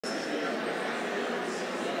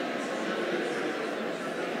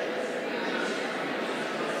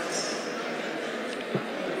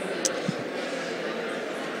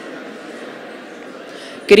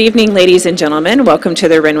Good evening, ladies and gentlemen. Welcome to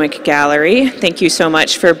the Renwick Gallery. Thank you so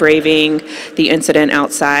much for braving the incident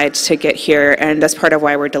outside to get here, and that's part of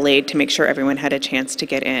why we're delayed, to make sure everyone had a chance to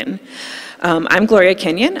get in. I'm Gloria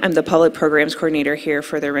Kenyon. I'm the Public Programs Coordinator here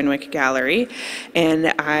for the Renwick Gallery,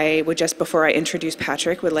 and I would just, before I introduce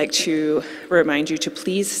Patrick, would like to remind you to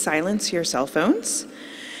please silence your cell phones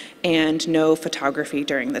and no photography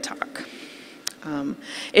during the talk.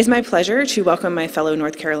 It is my pleasure to welcome my fellow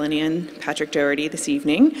North Carolinian, Patrick Dougherty, this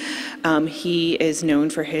evening. He is known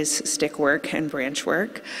for his stick work and branch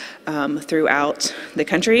work throughout the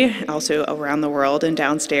country, also around the world and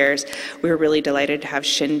downstairs. We were really delighted to have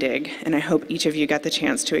Shindig, and I hope each of you got the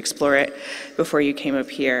chance to explore it before you came up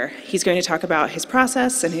here. He's going to talk about his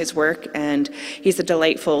process and his work, and he's a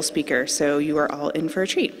delightful speaker, so you are all in for a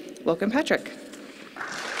treat. Welcome, Patrick.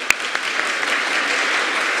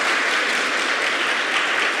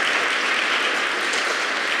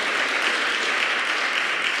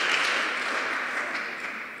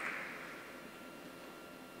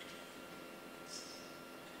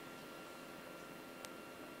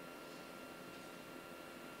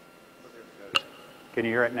 Can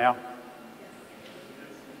you hear it now?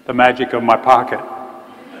 The magic of my pocket.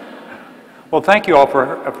 Well, thank you all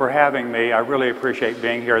for having me. I really appreciate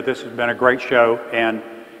being here. This has been a great show, and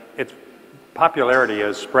its popularity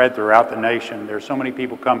has spread throughout the nation. There's so many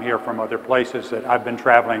people come here from other places that I've been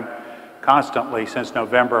traveling constantly since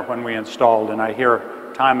November when we installed, and I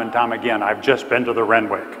hear time and time again, I've just been to the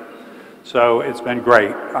Renwick. So it's been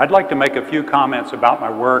great. I'd like to make a few comments about my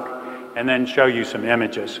work and then show you some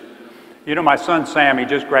images. You know, my son Sam, he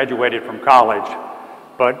just graduated from college,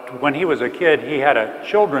 but when he was a kid, he had a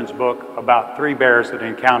children's book about 3 bears that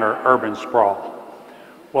encounter urban sprawl.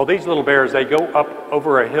 Well, these little bears, they go up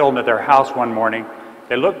over a hill to their house one morning,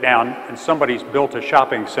 they look down, and somebody's built a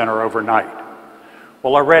shopping center overnight.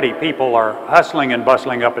 Well, already people are hustling and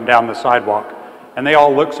bustling up and down the sidewalk, and they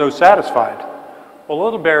all look so satisfied. Well,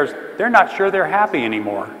 little bears, they're not sure they're happy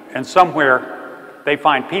anymore, and somewhere they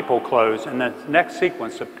find people clothes. In the next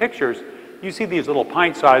sequence of pictures, you see these little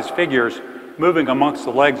pint-sized figures moving amongst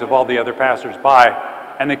the legs of all the other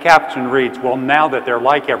passers-by, and the caption reads, well, now that they're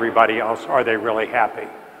like everybody else, are they really happy?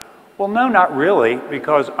 Well, no, not really,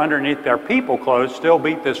 because underneath their people clothes still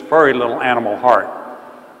beat this furry little animal heart.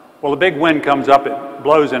 Well, a big wind comes up, it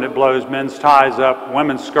blows and it blows, men's ties up,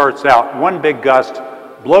 women's skirts out. One big gust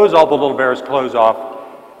blows all the little bears' clothes off,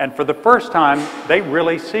 and for the first time, they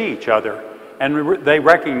really see each other. And they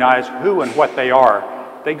recognize who and what they are.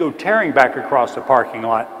 They go tearing back across the parking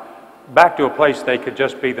lot, back to a place they could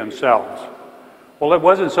just be themselves. Well, it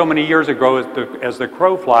wasn't so many years ago as the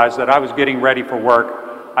crow flies that I was getting ready for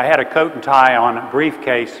work. I had a coat and tie on, a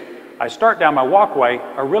briefcase. I start down my walkway,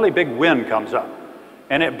 a really big wind comes up.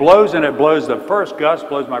 And it blows and it blows. The first gust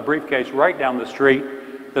blows my briefcase right down the street.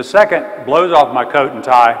 The second blows off my coat and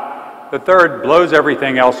tie. The third blows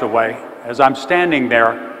everything else away. As I'm standing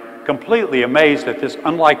there, completely amazed at this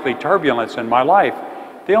unlikely turbulence in my life,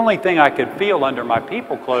 the only thing I could feel under my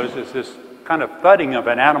people clothes is this kind of thudding of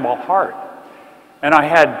an animal heart. And I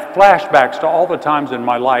had flashbacks to all the times in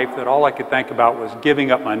my life that all I could think about was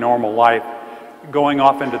giving up my normal life, going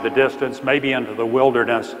off into the distance, maybe into the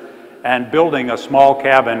wilderness, and building a small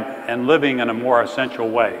cabin and living in a more essential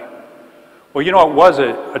way. Well, you know, it was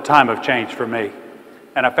a time of change for me,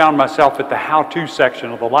 and I found myself at the how-to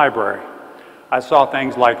section of the library. I saw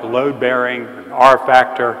things like load bearing, R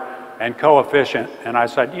factor, and coefficient, and I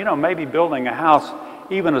said, you know, maybe building a house,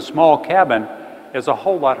 even a small cabin, is a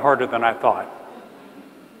whole lot harder than I thought.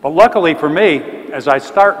 But luckily for me, as I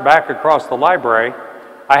start back across the library,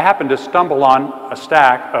 I happened to stumble on a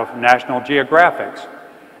stack of National Geographics.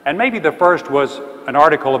 And maybe the first was an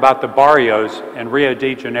article about the barrios in Rio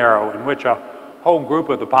de Janeiro, in which a whole group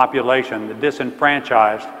of the population, the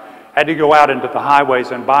disenfranchised, had to go out into the highways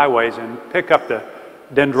and byways and pick up the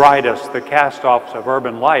dendritis, the cast-offs of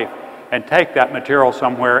urban life, and take that material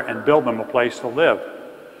somewhere and build them a place to live.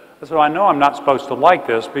 So I know I'm not supposed to like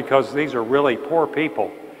this because these are really poor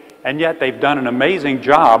people, and yet they've done an amazing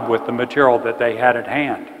job with the material that they had at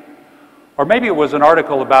hand. Or maybe it was an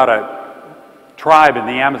article about a tribe in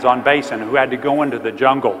the Amazon basin who had to go into the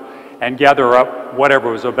jungle and gather up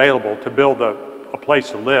whatever was available to build a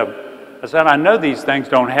place to live. I said, I know these things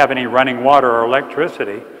don't have any running water or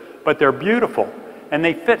electricity, but they're beautiful, and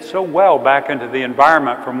they fit so well back into the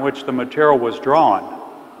environment from which the material was drawn.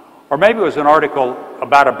 Or maybe it was an article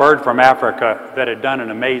about a bird from Africa that had done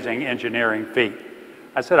an amazing engineering feat.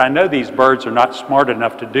 I said, I know these birds are not smart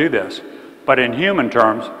enough to do this, but in human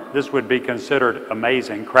terms, this would be considered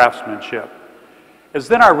amazing craftsmanship. As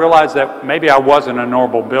then I realized that maybe I wasn't a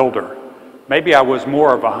normal builder. Maybe I was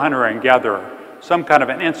more of a hunter and gatherer. some kind of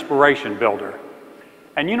an inspiration builder.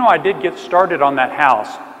 And you know, I did get started on that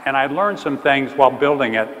house, and I learned some things while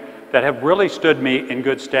building it that have really stood me in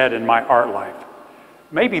good stead in my art life.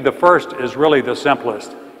 Maybe the first is really the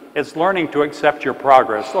simplest. It's learning to accept your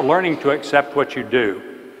progress, learning to accept what you do.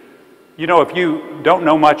 You know, if you don't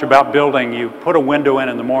know much about building, you put a window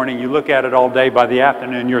in the morning, you look at it all day, by the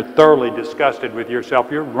afternoon you're thoroughly disgusted with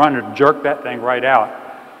yourself. You're running to jerk that thing right out.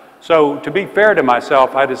 So to be fair to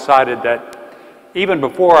myself, I decided that even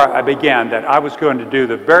before I began, that I was going to do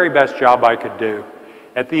the very best job I could do.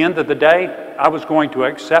 At the end of the day, I was going to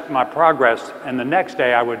accept my progress, and the next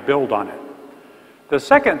day I would build on it. The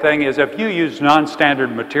second thing is, if you use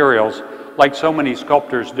non-standard materials, like so many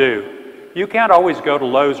sculptors do, you can't always go to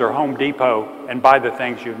Lowe's or Home Depot and buy the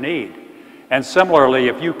things you need. And similarly,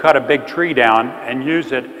 if you cut a big tree down and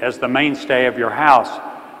use it as the mainstay of your house,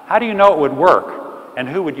 how do you know it would work? And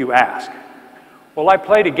who would you ask? Well, I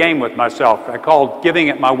played a game with myself. I called giving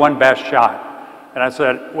it my one best shot. And I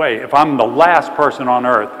said, wait, if I'm the last person on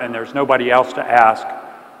earth and there's nobody else to ask,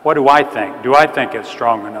 what do I think? Do I think it's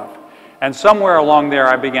strong enough? And somewhere along there,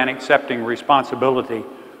 I began accepting responsibility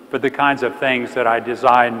for the kinds of things that I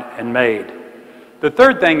designed and made. The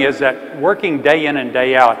third thing is that working day in and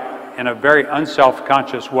day out in a very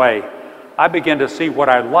unself-conscious way, I began to see what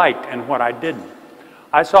I liked and what I didn't.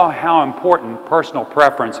 I saw how important personal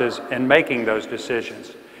preference is in making those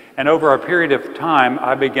decisions. And over a period of time,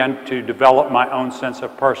 I began to develop my own sense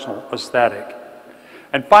of personal aesthetic.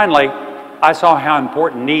 And finally, I saw how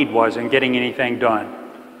important need was in getting anything done.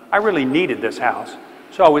 I really needed this house.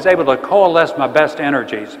 So I was able to coalesce my best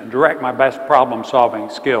energies and direct my best problem-solving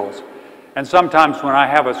skills. And sometimes when I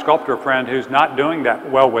have a sculptor friend who's not doing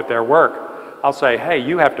that well with their work, I'll say, hey,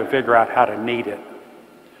 you have to figure out how to knead it.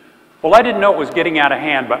 Well, I didn't know it was getting out of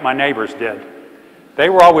hand, but my neighbors did. They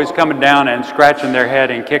were always coming down and scratching their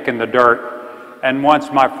head and kicking the dirt. And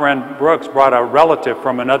once my friend Brooks brought a relative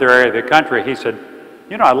from another area of the country, he said,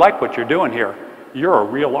 you know, I like what you're doing here. You're a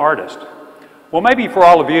real artist. Well, maybe for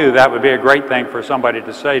all of you, that would be a great thing for somebody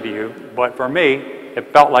to say to you, but for me,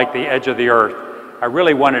 it felt like the edge of the earth. I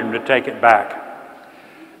really wanted him to take it back.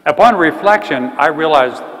 Upon reflection, I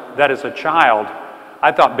realized that as a child,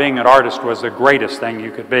 I thought being an artist was the greatest thing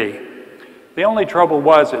you could be. The only trouble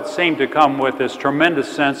was it seemed to come with this tremendous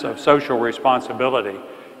sense of social responsibility.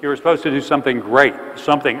 You were supposed to do something great,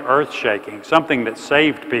 something earth-shaking, something that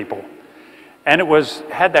saved people. And it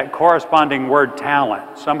had that corresponding word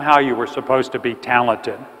talent. Somehow you were supposed to be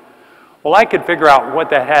talented. Well, I could figure out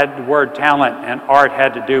what the word talent and art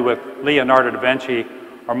had to do with Leonardo da Vinci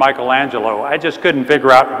or Michelangelo. I just couldn't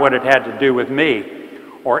figure out what it had to do with me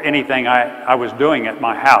or anything I was doing at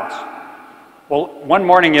my house. Well, one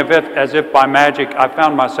morning, as if by magic, I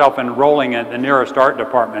found myself enrolling in the nearest art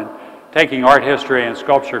department, taking art history and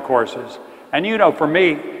sculpture courses. And you know, for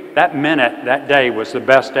me, that day was the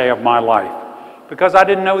best day of my life, because I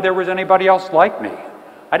didn't know there was anybody else like me.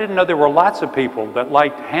 I didn't know there were lots of people that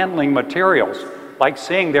liked handling materials, like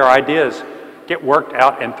seeing their ideas get worked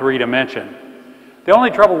out in 3 dimensions. The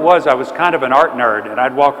only trouble was I was kind of an art nerd, and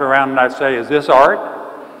I'd walk around and I'd say, is this art?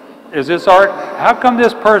 Is this art? How come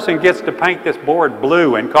this person gets to paint this board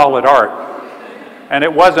blue and call it art? And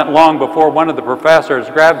it wasn't long before one of the professors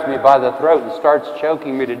grabs me by the throat and starts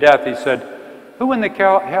choking me to death. He said, who in the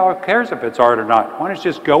hell cares if it's art or not? Why don't you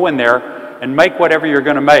just go in there and make whatever you're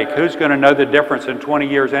going to make? Who's going to know the difference in 20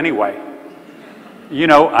 years anyway? You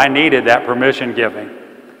know, I needed that permission giving.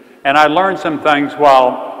 And I learned some things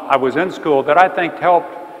while I was in school that I think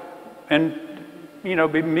helped in,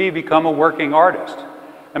 me become a working artist.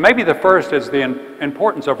 And maybe the first is the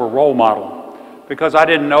importance of a role model, because I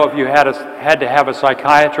didn't know if you had to have a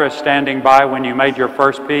psychiatrist standing by when you made your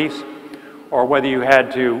first piece, or whether you had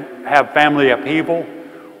to have family upheaval,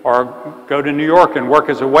 or go to New York and work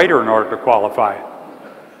as a waiter in order to qualify.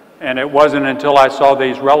 And it wasn't until I saw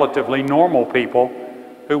these relatively normal people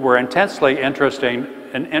who were intensely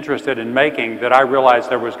interested in making that I realized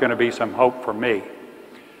there was going to be some hope for me.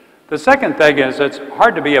 The second thing is, it's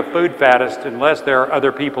hard to be a food faddist unless there are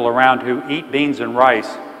other people around who eat beans and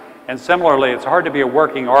rice. And similarly, it's hard to be a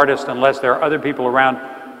working artist unless there are other people around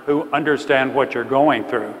who understand what you're going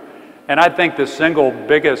through. And I think the single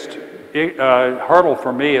biggest hurdle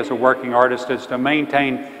for me as a working artist is to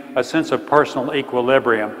maintain a sense of personal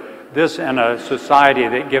equilibrium. This in a society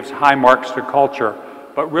that gives high marks to culture,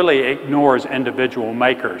 but really ignores individual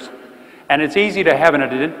makers. And it's easy to have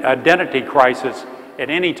an identity crisis at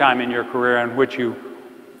any time in your career in which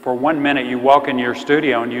for 1 minute you walk in your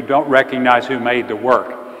studio and you don't recognize who made the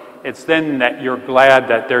work. It's then that you're glad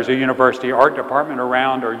that there's a university art department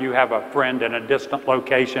around, or you have a friend in a distant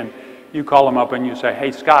location You call them up and you say,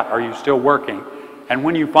 hey, Scott, are you still working? And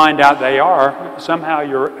when you find out they are, somehow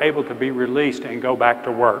you're able to be released and go back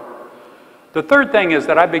to work. The third thing is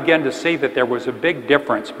that I began to see that there was a big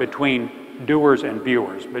difference between doers and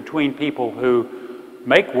viewers, between people who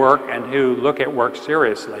make work and who look at work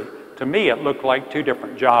seriously. To me, it looked like two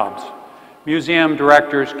different jobs. Museum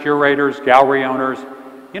directors, curators, gallery owners,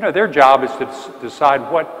 their job is to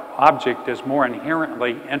decide what object is more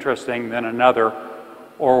inherently interesting than another,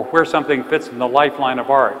 or where something fits in the lifeline of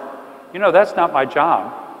art. That's not my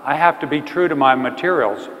job. I have to be true to my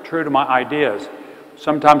materials, true to my ideas.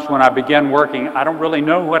 Sometimes when I begin working, I don't really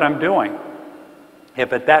know what I'm doing.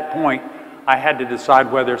 If at that point I had to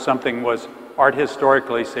decide whether something was art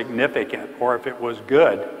historically significant or if it was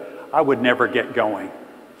good, I would never get going.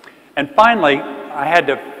 And finally, I had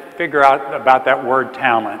to figure out about that word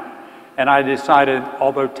talent. And I decided,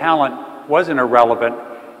 although talent wasn't irrelevant,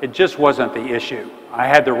 it just wasn't the issue. I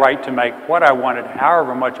had the right to make what I wanted,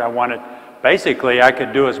 however much I wanted. Basically, I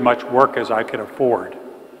could do as much work as I could afford.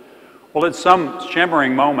 Well, at some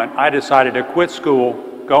shimmering moment, I decided to quit school,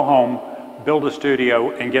 go home, build a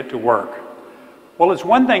studio, and get to work. Well, it's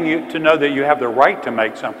one thing to know that you have the right to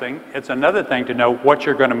make something. It's another thing to know what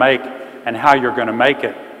you're going to make and how you're going to make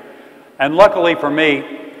it. And luckily for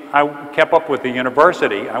me, I kept up with the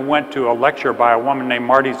university. I went to a lecture by a woman named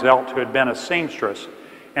Marty Zelt, who had been a seamstress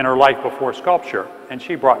in her life before sculpture. And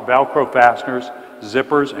she brought Velcro fasteners,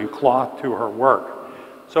 zippers, and cloth to her work.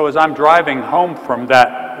 So as I'm driving home from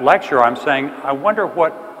that lecture, I'm saying, I wonder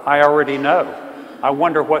what I already know. I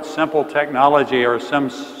wonder what simple technology or some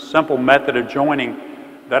simple method of joining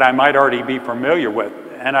that I might already be familiar with.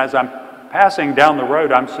 And as I'm passing down the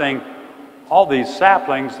road, I'm seeing all these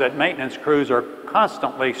saplings that maintenance crews are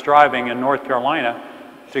constantly striving in North Carolina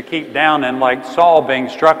to keep down. And like Saul being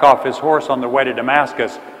struck off his horse on the way to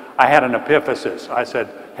Damascus, I had an epiphysis. I said,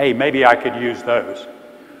 hey, maybe I could use those.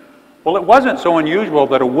 Well, it wasn't so unusual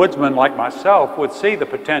that a woodsman like myself would see the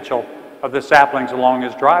potential of the saplings along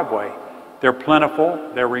his driveway. They're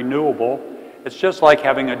plentiful, they're renewable. It's just like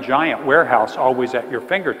having a giant warehouse always at your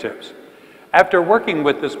fingertips. After working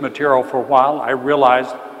with this material for a while, I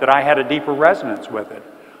realized that I had a deeper resonance with it.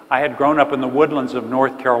 I had grown up in the woodlands of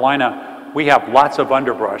North Carolina. We have lots of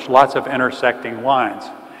underbrush, lots of intersecting lines.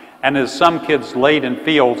 And as some kids laid in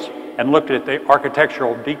fields and looked at the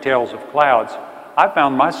architectural details of clouds, I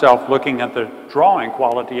found myself looking at the drawing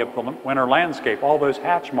quality of the winter landscape, all those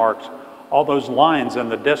hatch marks, all those lines in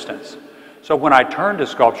the distance. So when I turned to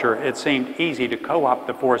sculpture, it seemed easy to co-opt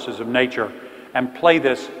the forces of nature and play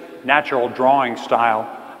this natural drawing style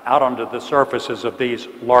out onto the surfaces of these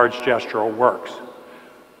large gestural works.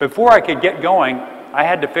 Before I could get going, I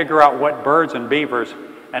had to figure out what birds and beavers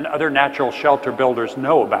and other natural shelter builders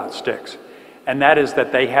know about sticks. And that is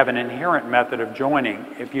that they have an inherent method of joining.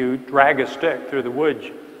 If you drag a stick through the woods,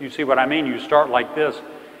 you see what I mean? You start like this,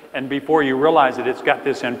 and before you realize it, it's got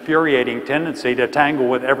this infuriating tendency to tangle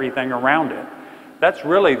with everything around it. That's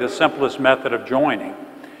really the simplest method of joining.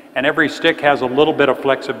 And every stick has a little bit of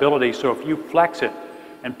flexibility, so if you flex it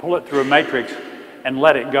and pull it through a matrix and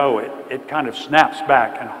let it go, it kind of snaps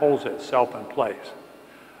back and holds itself in place.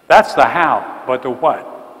 That's the how, but the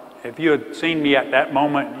what? If you had seen me at that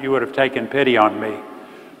moment, you would have taken pity on me,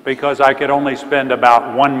 because I could only spend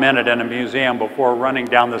about 1 minute in a museum before running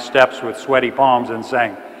down the steps with sweaty palms and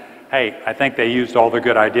saying, hey, I think they used all the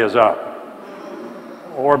good ideas up.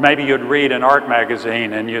 Or maybe you'd read an art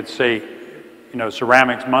magazine and you'd see,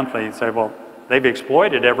 Ceramics Monthly, and say, well, they've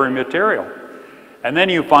exploited every material. And then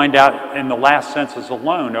you find out in the last census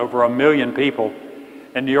alone, over 1 million people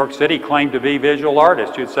in New York City claim to be visual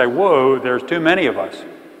artists. You'd say, whoa, there's too many of us.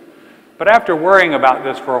 But after worrying about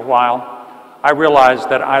this for a while, I realized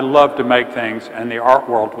that I love to make things and the art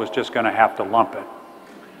world was just going to have to lump it.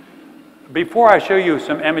 Before I show you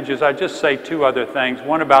some images, I just say two other things,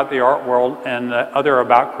 one about the art world and the other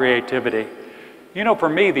about creativity. For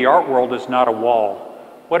me, the art world is not a wall.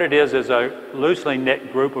 What it is a loosely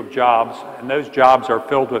knit group of jobs, and those jobs are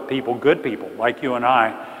filled with people, good people, like you and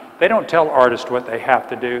I. They don't tell artists what they have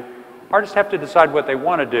to do. Artists have to decide what they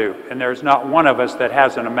want to do, and there's not one of us that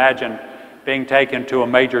hasn't imagined being taken to a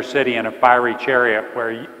major city in a fiery chariot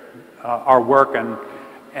where our work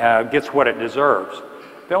gets what it deserves.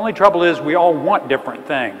 The only trouble is we all want different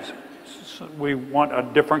things. We want a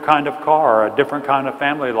different kind of car, a different kind of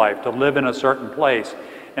family life, to live in a certain place.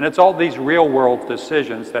 And it's all these real-world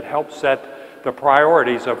decisions that help set the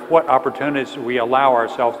priorities of what opportunities we allow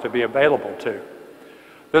ourselves to be available to.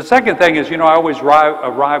 The second thing is, I always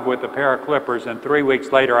arrive with a pair of clippers, and 3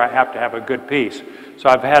 weeks later I have to have a good piece. So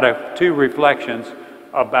I've had two reflections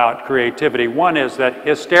about creativity. One is that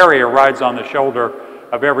hysteria rides on the shoulder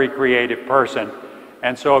of every creative person.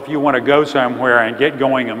 And so if you want to go somewhere and get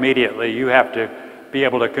going immediately, you have to be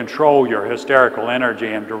able to control your hysterical energy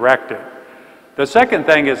and direct it. The second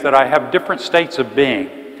thing is that I have different states of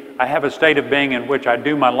being. I have a state of being in which I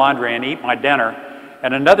do my laundry and eat my dinner,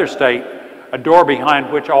 and another state, a door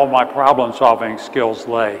behind which all my problem-solving skills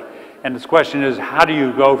lay. And this question is, how do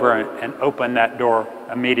you go over and open that door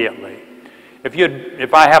immediately?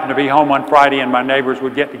 If I happen to be home on Friday and my neighbors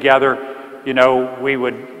would get together, you know, you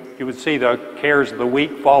would see the cares of the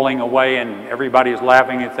week falling away and everybody's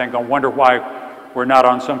laughing and think, I wonder why we're not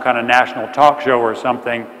on some kind of national talk show or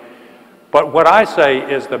something. But what I say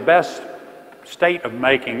is the best state of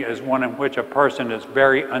making is one in which a person is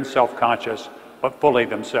very unself-conscious but fully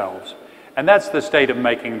themselves. And that's the state of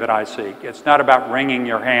making that I seek. It's not about wringing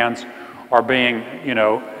your hands or being, you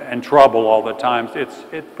know, in trouble all the time.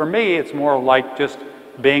 For me, it's more like just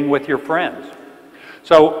being with your friends.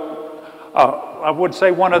 So I would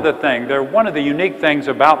say one other thing. One of the unique things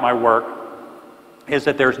about my work is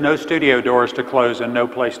that there's no studio doors to close and no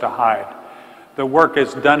place to hide. The work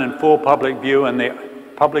is done in full public view and the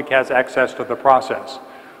public has access to the process.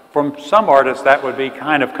 From some artists, that would be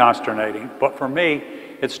kind of consternating, but for me,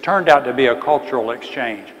 it's turned out to be a cultural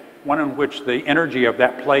exchange, one in which the energy of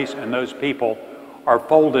that place and those people are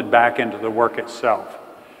folded back into the work itself.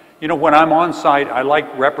 You know, when I'm on site, I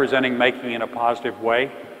like representing making in a positive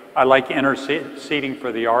way. I like interceding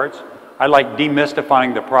for the arts. I like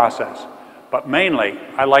demystifying the process. But mainly,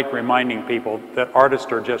 I like reminding people that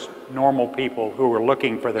artists are just normal people who are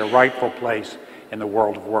looking for their rightful place in the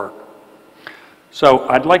world of work. So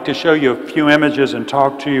I'd like to show you a few images and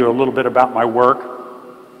talk to you a little bit about my work.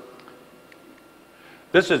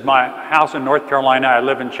 This is my house in North Carolina. I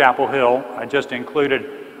live in Chapel Hill. I just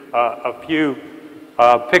included a few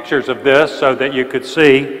pictures of this so that you could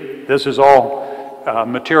see. This is all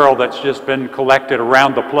material that's just been collected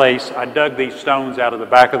around the place. I dug these stones out of the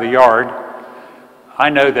back of the yard. I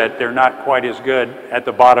know that they're not quite as good at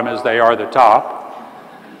the bottom as they are the top.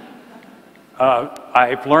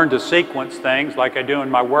 I've learned to sequence things like I do in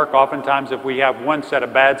my work. Oftentimes if we have one set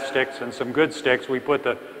of bad sticks and some good sticks, we put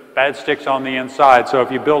the bad sticks on the inside. So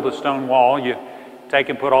if you build a stone wall, you take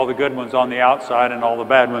and put all the good ones on the outside and all the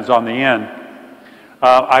bad ones on the end.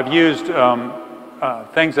 I've used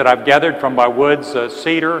things that I've gathered from my woods,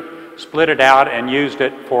 cedar, split it out and used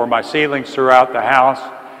it for my ceilings throughout the house.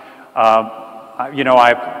 You know,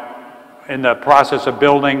 in the process of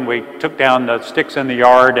building, we took down the sticks in the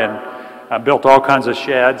yard and built all kinds of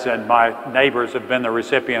sheds, and my neighbors have been the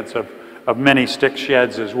recipients of many stick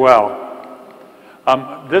sheds as well.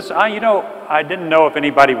 You know, I didn't know if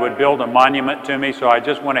anybody would build a monument to me, so I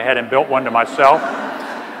just went ahead and built one to myself.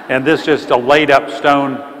 And this is just a laid up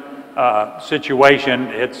stone situation.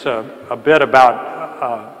 It's a bit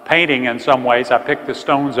about painting in some ways. I picked the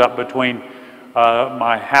stones up between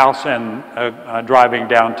my house and driving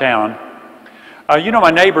downtown. You know,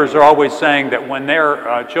 my neighbors are always saying that when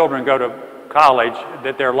their children go to college,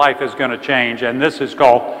 that their life is going to change. And this is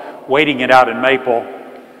called Waiting It Out in Maple.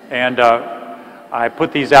 And I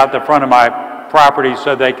put these out the front of my property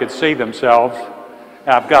so they could see themselves.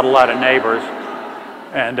 I've got a lot of neighbors,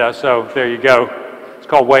 and so there you go. It's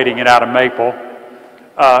called Waiting It Out of Maple.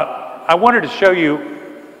 I wanted to show you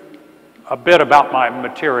a bit about my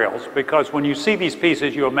materials, because when you see these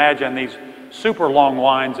pieces, you imagine these super long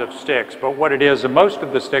lines of sticks, but what it is, most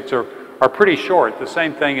of the sticks are pretty short, the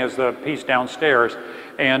same thing as the piece downstairs,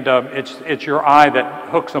 and it's your eye that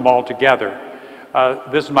hooks them all together.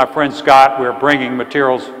 This is my friend Scott. We're bringing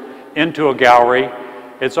materials into a gallery.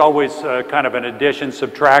 It's always kind of an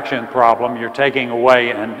addition-subtraction problem. You're taking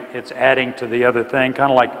away and it's adding to the other thing,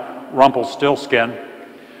 kind of like Rumpelstiltskin.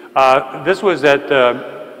 This was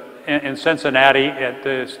in Cincinnati at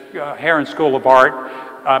the Heron School of Art.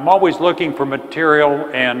 I'm always looking for material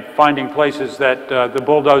and finding places that the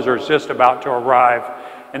bulldozer is just about to arrive.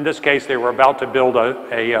 In this case, they were about to build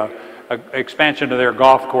a expansion of their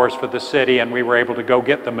golf course for the city, and we were able to go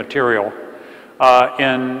get the material.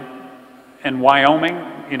 In Wyoming,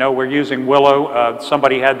 you know, we're using willow.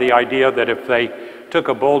 Somebody had the idea that if they took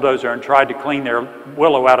a bulldozer and tried to clean their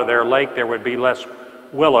willow out of their lake, there would be less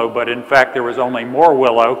willow, but in fact there was only more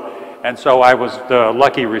willow, and so I was the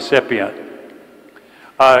lucky recipient.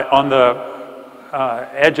 On the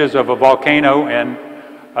edges of a volcano in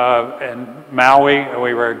Maui,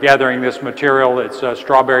 we were gathering this material. It's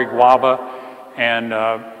strawberry guava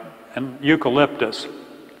and eucalyptus.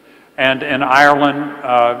 And in Ireland,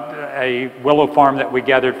 a willow farm that we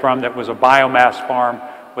gathered from that was a biomass farm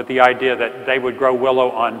with the idea that they would grow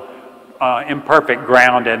willow on imperfect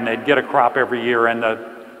ground and they'd get a crop every year and the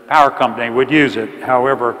power company would use it.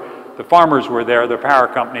 However, the farmers were there, the power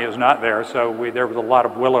company is not there, so there was a lot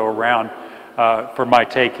of willow around for my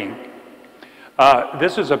taking.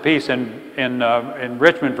 This is a piece in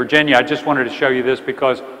Richmond, Virginia. I just wanted to show you this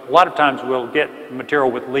because a lot of times we'll get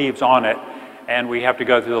material with leaves on it and we have to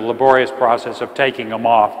go through the laborious process of taking them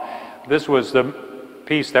off. This was the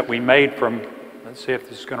piece that we made from, let's see if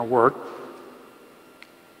this is going to work.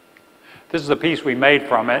 This is the piece we made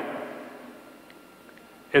from it.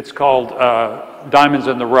 It's called Diamonds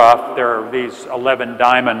in the Rough. There are these 11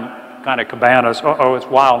 diamond kind of cabanas. Uh-oh, it's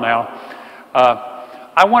wild now.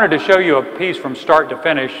 I wanted to show you a piece from start to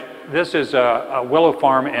finish. This is a willow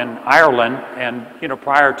farm in Ireland, and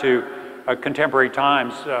prior to contemporary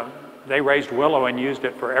times, they raised willow and used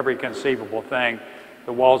it for every conceivable thing.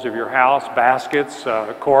 The walls of your house, baskets,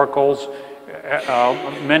 coracles,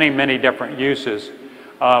 many, many different uses.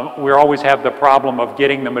 We always have the problem of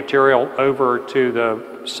getting the material over to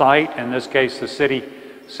the site. In this case, the city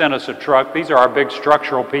sent us a truck. These are our big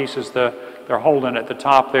structural pieces they're holding at the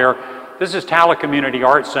top there. This is Tala Community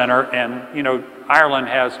Arts Center, and Ireland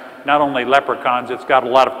has not only leprechauns, it's got a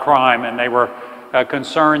lot of crime, and they were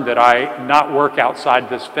concerned that I not work outside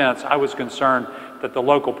this fence. I was concerned that the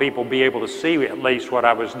local people be able to see at least what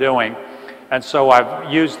I was doing. And so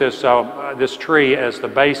I've used this, this tree as the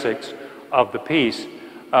basics of the piece.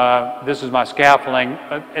 This is my scaffolding.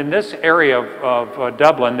 In this area of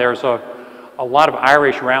Dublin, there's a lot of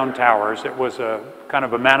Irish round towers. It was a kind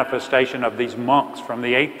of a manifestation of these monks from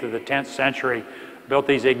the 8th to the 10th century, built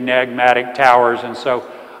these enigmatic towers. And so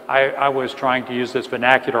I was trying to use this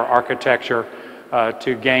vernacular architecture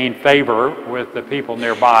to gain favor with the people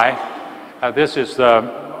nearby. This is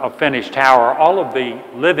a finished tower. All of the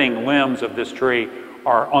living limbs of this tree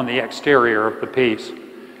are on the exterior of the piece.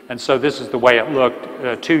 And so this is the way it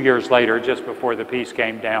looked 2 years later, just before the piece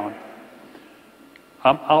came down.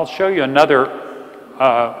 I'll show you another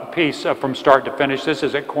piece from start to finish. This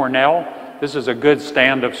is at Cornell. This is a good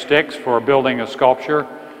stand of sticks for building a sculpture.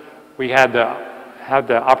 We had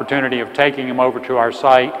the opportunity of taking them over to our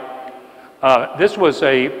site. This was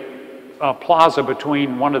a plaza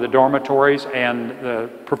between one of the dormitories and the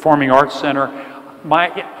Performing Arts Center. My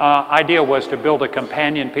idea was to build a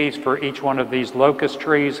companion piece for each one of these locust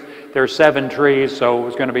trees. There are 7 trees, so it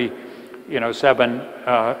was going to be, 7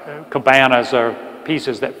 cabanas or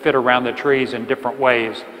pieces that fit around the trees in different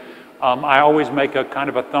ways. I always make a kind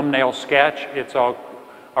of a thumbnail sketch. It's a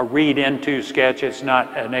read-into sketch. It's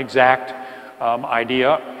not an exact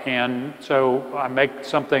idea, and so I make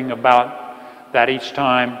something about that each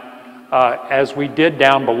time. As we did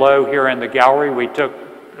down below here in the gallery,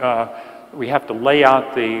 we have to lay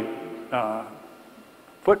out the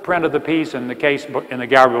footprint of the piece. In the case in the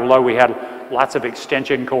gallery below, we had lots of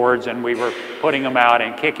extension cords, and we were putting them out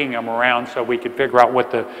and kicking them around so we could figure out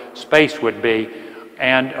what the space would be.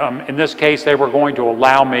 And in this case, they were going to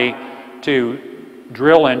allow me to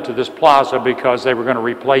drill into this plaza because they were going to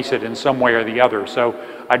replace it in some way or the other. So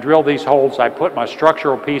I drilled these holes, I put my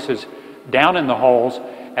structural pieces down in the holes,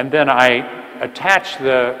 and then I attach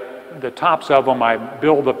the tops of them. I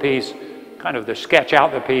build the piece, kind of sketch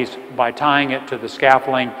out the piece by tying it to the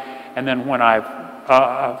scaffolding, and then when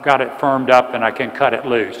I've got it firmed up, then I can cut it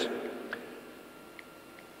loose.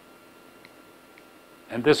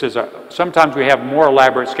 And this is sometimes we have more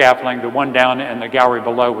elaborate scaffolding. The one down in the gallery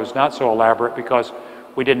below was not so elaborate because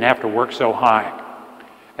we didn't have to work so high.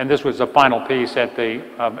 And this was the final piece at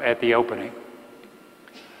the opening.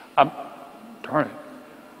 Darn it.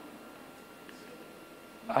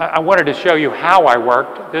 I wanted to show you how I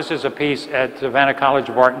worked. This is a piece at Savannah College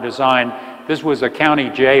of Art and Design. This was a county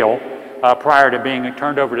jail prior to being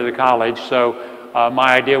turned over to the college. So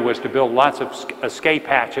my idea was to build lots of escape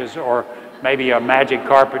hatches or maybe a magic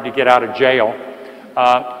carpet to get out of jail.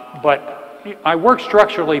 But I work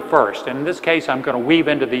structurally first. In this case, I'm going to weave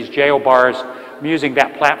into these jail bars. I'm using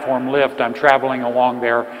that platform lift. I'm traveling along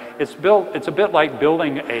there. It's a bit like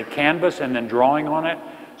building a canvas and then drawing on it.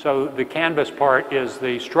 So the canvas part is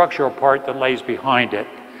the structural part that lays behind it.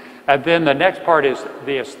 And then the next part is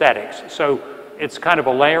the aesthetics. So it's kind of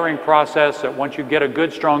a layering process that once you get a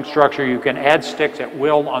good, strong structure, you can add sticks at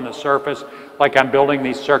will on the surface, like I'm building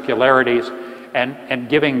these circularities and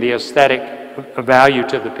giving the aesthetic value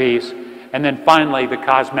to the piece. And then finally, the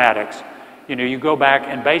cosmetics. You go back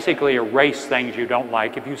and basically erase things you don't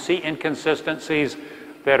like. If you see inconsistencies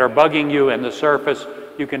that are bugging you in the surface,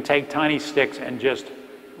 you can take tiny sticks and just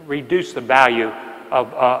reduce the value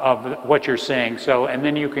of what you're seeing. So, and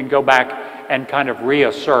then you can go back and kind of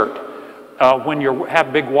reassert. When you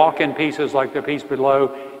have big walk-in pieces like the piece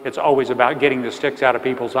below, it's always about getting the sticks out of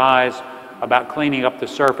people's eyes, about cleaning up the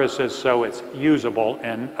surfaces so it's usable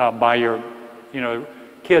and by your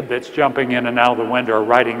kid that's jumping in and out of the window or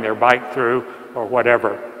riding their bike through or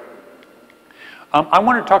whatever. I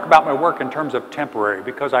want to talk about my work in terms of temporary,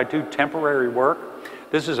 because I do temporary work.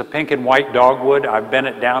 This is a pink and white dogwood. I've bent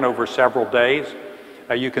it down over several days.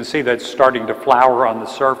 You can see that it's starting to flower on the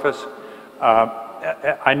surface.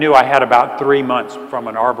 I knew I had about 3 months from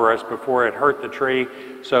an arborist before it hurt the tree,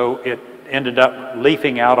 so it ended up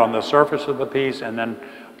leafing out on the surface of the piece, and then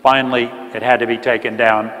finally it had to be taken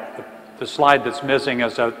down. The slide that's missing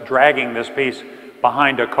is dragging this piece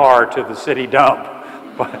behind a car to the city dump.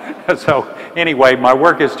 So anyway, my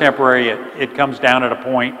work is temporary. It comes down at a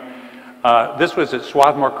point. This was at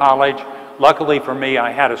Swarthmore College. Luckily for me,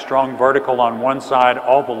 I had a strong vertical on one side,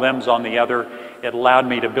 all the limbs on the other. It allowed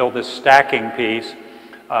me to build this stacking piece,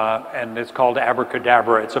 and it's called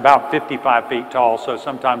Abracadabra. It's about 55 feet tall, so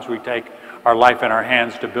sometimes we take our life in our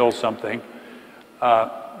hands to build something.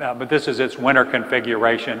 But this is its winter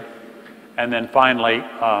configuration. And then finally,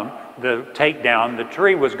 the takedown. The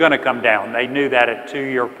tree was going to come down. They knew that at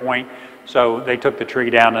 2-year point, so they took the tree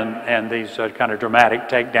down and these kind of dramatic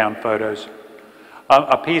takedown photos.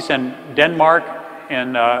 A piece in Denmark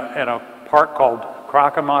in a park called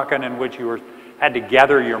Krakkemakken, in which you had to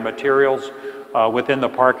gather your materials within the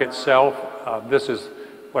park itself. This is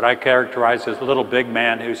what I characterize as a little big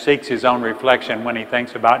man who seeks his own reflection when he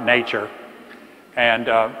thinks about nature. And,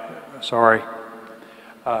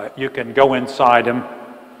 you can go inside him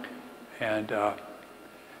and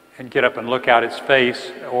get up and look out its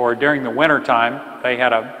face. Or during the winter time, they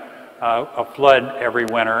had a flood every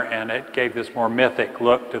winter, and it gave this more mythic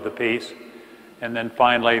look to the piece. And then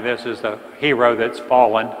finally, this is the hero that's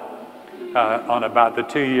fallen on about the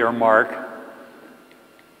 2-year mark.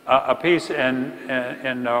 A piece in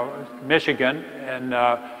Michigan,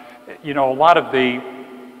 and you know, a lot of the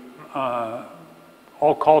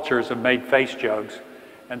all cultures have made face jugs,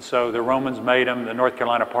 and so the Romans made them, the North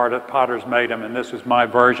Carolina potters made them, and this is my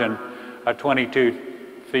version, a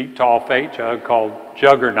 22 feet tall face jug called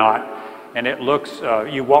Juggernaut, and it looks,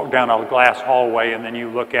 you walk down a glass hallway and then you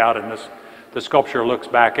look out and the sculpture looks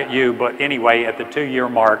back at you. But anyway, at the 2-year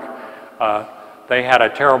mark, they had a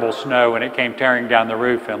terrible snow and it came tearing down the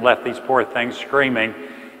roof and left these poor things screaming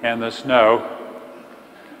in the snow.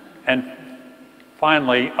 And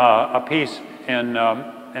finally, a piece in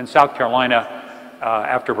South Carolina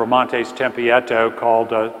after Bramante's Tempietto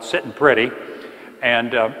called Sittin' Pretty.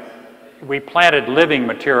 And we planted living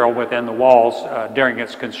material within the walls during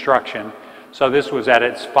its construction. So this was at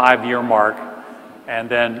its 5-year mark. And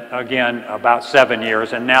then again, about 7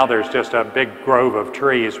 years. And now there's just a big grove of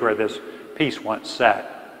trees where this piece once sat.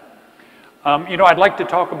 You know, I'd like to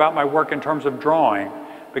talk about my work in terms of drawing,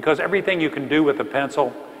 because everything you can do with a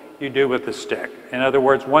pencil, you do with the stick. In other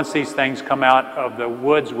words, once these things come out of the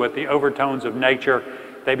woods with the overtones of nature,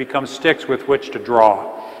 they become sticks with which to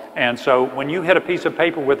draw. And so when you hit a piece of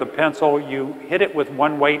paper with a pencil, you hit it with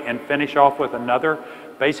one weight and finish off with another.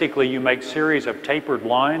 Basically, you make series of tapered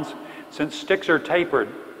lines. Since sticks are tapered,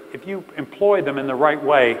 if you employ them in the right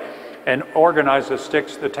way and organize the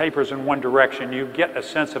sticks, the tapers in one direction, you get a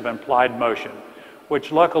sense of implied motion,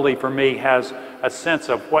 which luckily for me has a sense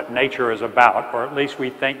of what nature is about, or at least we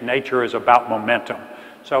think nature is about momentum.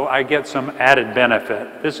 So I get some added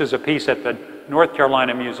benefit. This is a piece at the North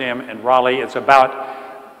Carolina Museum in Raleigh. It's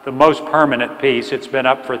about the most permanent piece. It's been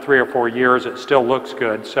up for 3 or 4 years. It still looks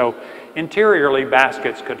good. So interiorly,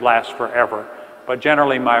 baskets could last forever. But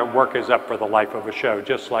generally, my work is up for the life of a show,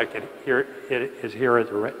 just like it is here at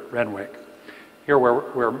the Renwick. Here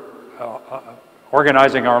we're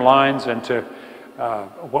organizing our lines into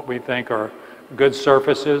what we think are good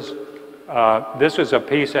surfaces. This is a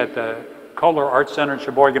piece at the Kohler Art Center in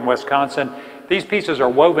Sheboygan, Wisconsin. These pieces are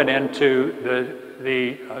woven into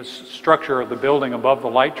the structure of the building above the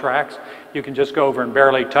light tracks. You can just go over and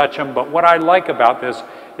barely touch them. But what I like about this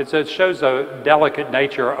is it shows the delicate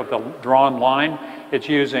nature of the drawn line. It's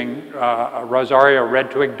using a Rosario red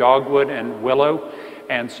twig dogwood and willow.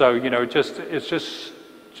 And so, you know, it's just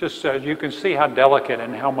you can see how delicate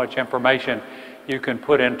and how much information you can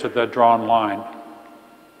put into the drawn line.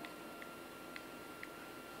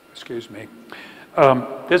 Excuse me.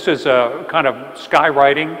 This is a kind of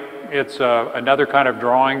skywriting. It's another kind of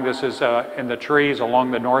drawing. This is in the trees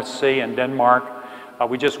along the North Sea in Denmark.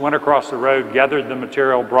 We just went across the road, gathered the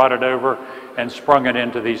material, brought it over, and sprung it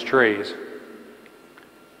into these trees.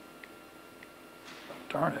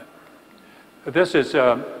 Darn it. This is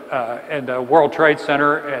in the World Trade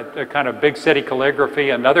Center at a kind of big city calligraphy,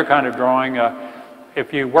 another kind of drawing.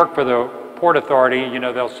 If you work for the Port Authority, you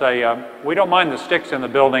know, they'll say, we don't mind the sticks in the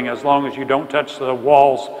building as long as you don't touch the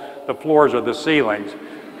walls, the floors, or the ceilings.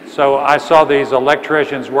 So I saw these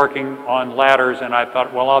electricians working on ladders, and I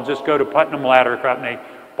thought, well, I'll just go to Putnam Ladder Company,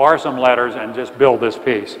 borrow some ladders, and just build this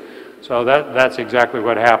piece. So that's exactly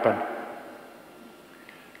what happened.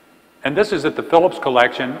 And this is at the Phillips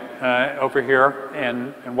Collection over here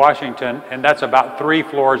in Washington, and that's about 3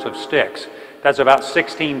 floors of sticks. That's about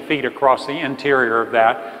 16 feet across the interior of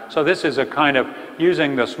that. So this is a kind of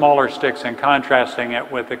using the smaller sticks and contrasting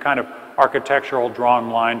it with the kind of architectural drawn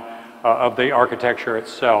line of the architecture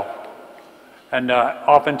itself. And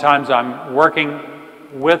oftentimes I'm working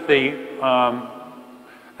with the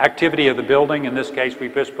activity of the building. In this case, we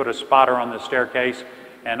just put a spotter on the staircase,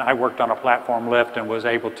 and I worked on a platform lift and was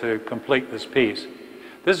able to complete this piece.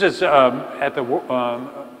 This is at the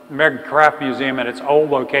American Craft Museum at its old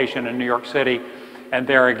location in New York City, and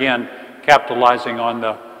there again, capitalizing on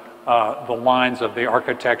the lines of the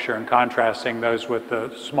architecture and contrasting those with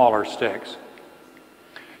the smaller sticks.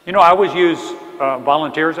 You know, I always use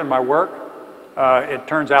volunteers in my work. It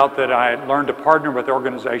turns out that I learned to partner with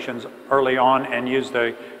organizations early on and use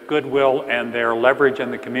the goodwill and their leverage in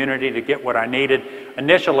the community to get what I needed.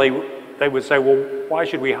 Initially, they would say, well, why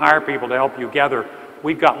should we hire people to help you gather?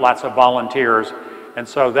 We've got lots of volunteers. And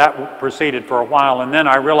so that proceeded for a while. And then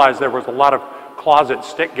I realized there was a lot of closet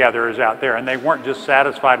stick gatherers out there, and they weren't just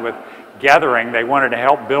satisfied with gathering, they wanted to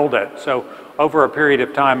help build it. So over a period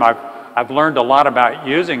of time, I've learned a lot about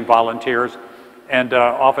using volunteers, and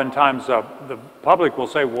oftentimes the public will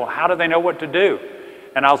say, well, how do they know what to do?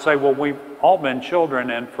 And I'll say, well, we've all been children,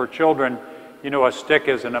 and for children, you know, a stick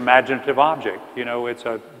is an imaginative object. You know, it's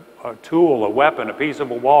a tool, a weapon, a piece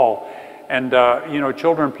of a wall. And, you know,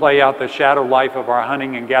 children play out the shadow life of our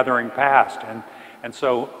hunting and gathering past. And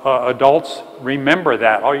so adults remember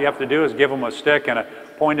that. All you have to do is give them a stick and a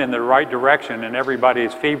point in the right direction, and everybody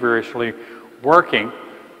is feverishly working.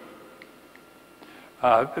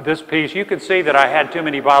 This piece, you can see that I had too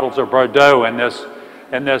many bottles of Bordeaux in this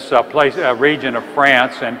region of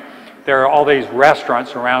France, and there are all these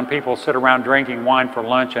restaurants around. People sit around drinking wine for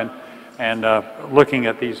lunch and looking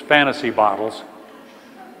at these fantasy bottles.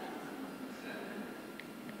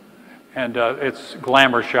 And it's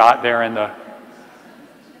glamour shot there in the.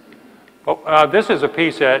 This is a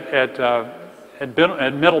piece at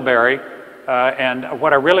Middlebury, and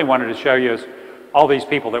what I really wanted to show you is all these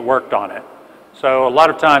people that worked on it. So a lot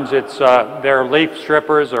of times it's they're leaf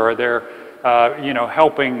strippers, or they're you know,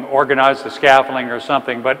 helping organize the scaffolding or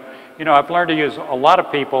something. But you know, I've learned to use a lot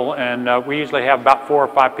of people, and we usually have about 4 or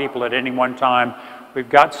 5 people at any one time. We've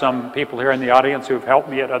got some people here in the audience who've helped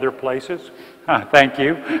me at other places. Thank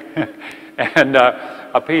you. And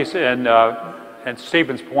a piece in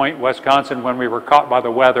Stevens Point, Wisconsin, when we were caught by the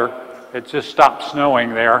weather, it just stopped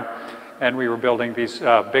snowing there, and we were building these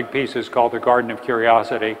big pieces called the Garden of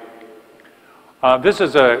Curiosity. This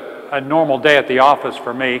is a normal day at the office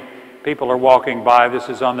for me. People are walking by. This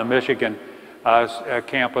is on the Michigan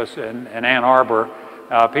campus in Ann Arbor.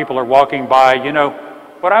 People are walking by. You know,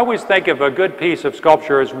 what I always think of a good piece of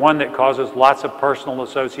sculpture is one that causes lots of personal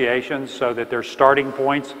associations, so that they're starting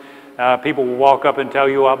points. People will walk up and tell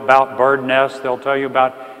you about bird nests. They'll tell you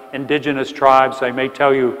about indigenous tribes. They may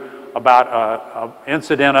tell you about an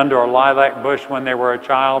incident under a lilac bush when they were a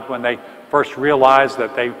child, when they first realized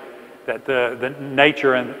that the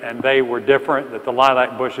nature and they were different, that the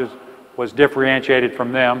lilac bushes was differentiated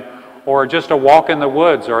from them, or just a walk in the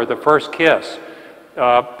woods, or the first kiss.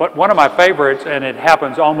 But one of my favorites, and it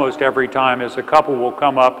happens almost every time, is a couple will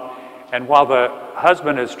come up, and while the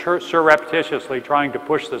husband is surreptitiously trying to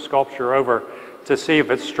push the sculpture over to see if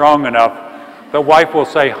it's strong enough, the wife will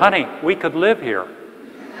say, honey, we could live here.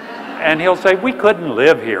 And he'll say, we couldn't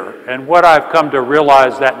live here. And what I've come to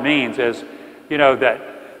realize that means is, you know, that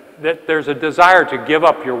there's a desire to give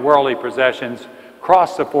up your worldly possessions,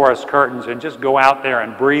 cross the forest curtains, and just go out there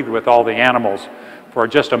and breathe with all the animals for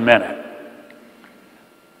just a minute.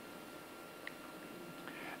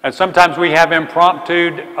 And sometimes we have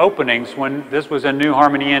impromptu openings. When this was in New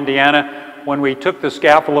Harmony, Indiana, when we took the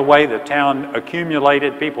scaffold away, the town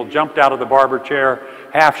accumulated. People jumped out of the barber chair,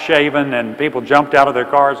 half shaven, and people jumped out of their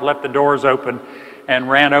cars, left the doors open, and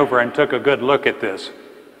ran over and took a good look at this.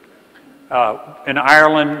 In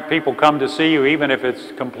Ireland, people come to see you even if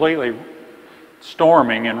it's completely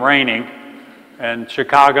storming and raining. And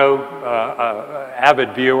Chicago,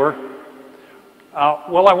 avid viewer.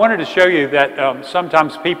 Well, I wanted to show you that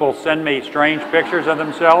sometimes people send me strange pictures of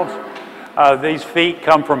themselves. These feet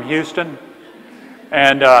come from Houston,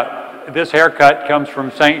 and this haircut comes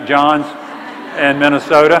from St. John's in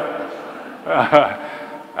Minnesota.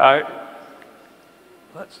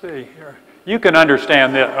 Let's see here. You can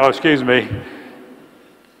understand this. Oh, excuse me.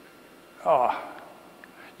 Oh,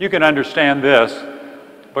 you can understand this.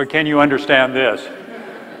 But can you understand this?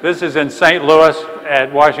 This is in St. Louis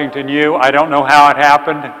at Washington U. I don't know how it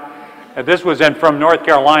happened. This was from North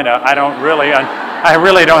Carolina. I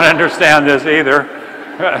really don't understand this either.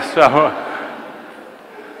 So,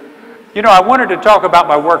 you know, I wanted to talk about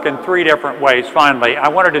my work in 3 different ways, finally. I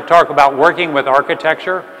wanted to talk about working with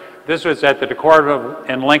architecture. This was at the Decorative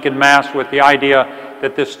in Lincoln, Mass, with the idea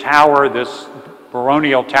that this tower, this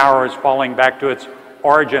baronial tower, is falling back to its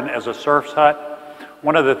origin as a serf's hut.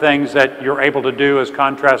 One of the things that you're able to do is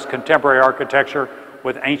contrast contemporary architecture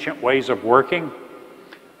with ancient ways of working.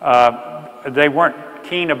 They weren't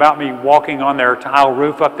keen about me walking on their tile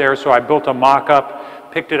roof up there, so I built a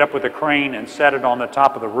mock-up, picked it up with a crane, and set it on the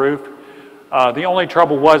top of the roof. The only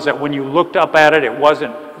trouble was that when you looked up at it,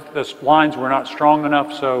 the lines were not strong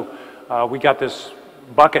enough, so we got this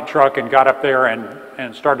bucket truck and got up there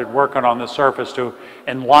and started working on the surface to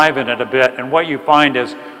enliven it a bit. And what you find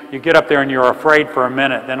is you get up there and you're afraid for a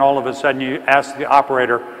minute, then all of a sudden you ask the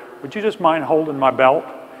operator, would you just mind holding my belt?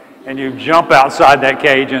 And you jump outside that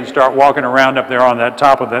cage and start walking around up there on that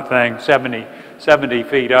top of that thing, 70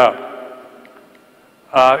 feet up.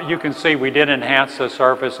 You can see we did enhance the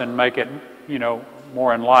surface and make it, you know,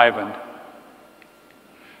 more enlivened.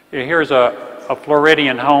 Here's a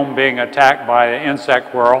Floridian home being attacked by an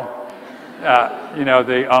insect whirl. You know,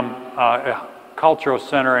 the cultural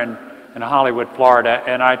center in Hollywood, Florida,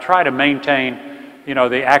 and I try to maintain, you know,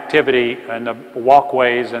 the activity and the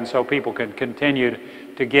walkways, and so people can continue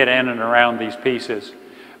to get in and around these pieces.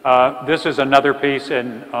 This is another piece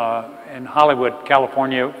in Hollywood,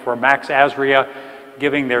 California, for Max Azria,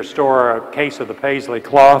 giving their store a case of the paisley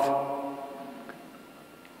cloth.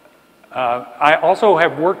 I also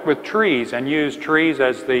have worked with trees and used trees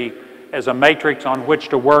as a matrix on which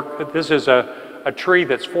to work. This is a tree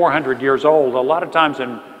that's 400 years old. A lot of times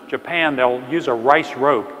in Japan, they'll use a rice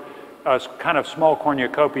rope, a kind of small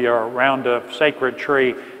cornucopia around a sacred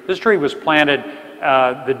tree. This tree was planted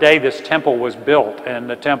the day this temple was built, and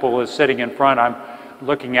the temple is sitting in front. I'm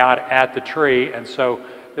looking out at the tree, and so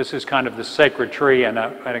this is kind of the sacred tree and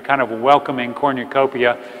a kind of a welcoming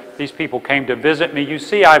cornucopia. These people came to visit me. You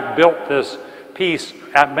see, I've built this piece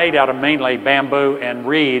made out of mainly bamboo and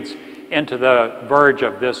reeds into the verge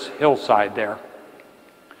of this hillside there.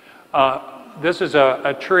 This is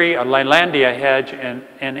a tree, a Leylandia hedge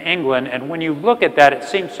in England, and when you look at that, it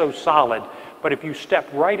seems so solid. But if you step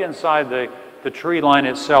right inside the tree line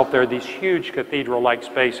itself, there are these huge cathedral-like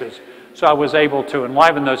spaces. So I was able to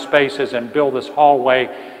enliven those spaces and build this hallway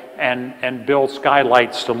and build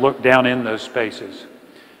skylights to look down in those spaces.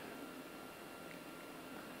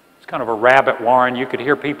 It's kind of a rabbit warren. You could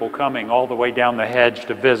hear people coming all the way down the hedge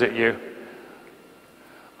to visit you.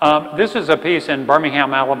 This is a piece in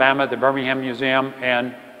Birmingham, Alabama, the Birmingham Museum,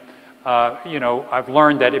 and you know, I've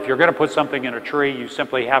learned that if you're going to put something in a tree, you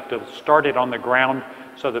simply have to start it on the ground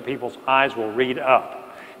so that people's eyes will read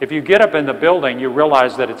up. If you get up in the building, you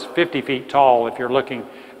realize that it's 50 feet tall if you're looking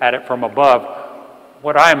at it from above.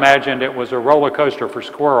 What I imagined, it was a roller coaster for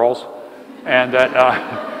squirrels, and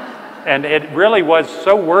that and it really was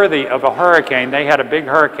so worthy of a hurricane. They had a big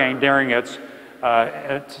hurricane during its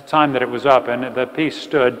time that it was up, and the piece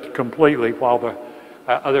stood completely while the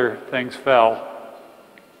other things fell.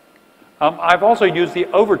 I've also used the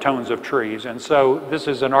overtones of trees, and so this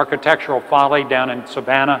is an architectural folly down in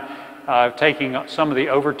Savannah, taking some of the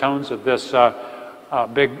overtones of this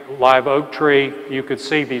big live oak tree. You could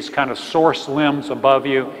see these kind of source limbs above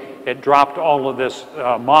you. It dropped all of this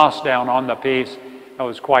moss down on the piece. It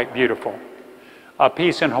was quite beautiful. A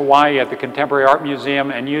piece in Hawaii at the Contemporary Art Museum,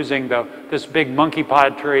 and using this big monkey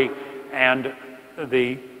pod tree and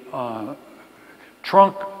the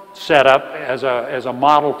trunk set up as a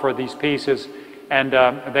model for these pieces, and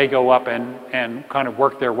they go up and kind of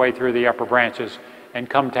work their way through the upper branches and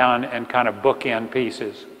come down and kind of bookend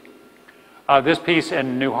pieces. This piece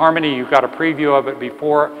in New Harmony, you've got a preview of it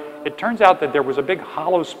before. It turns out that there was a big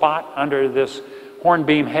hollow spot under this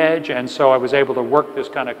hornbeam hedge, and so I was able to work this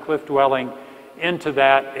kind of cliff dwelling into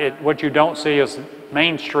that. What you don't see is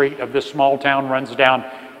Main Street of this small town runs down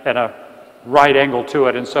at a right angle to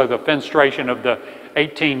it, and so the fenestration of the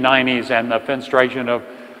 1890s and the fenestration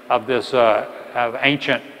of this of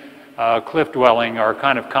ancient cliff dwelling are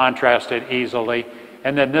kind of contrasted easily.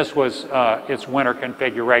 And then this was its winter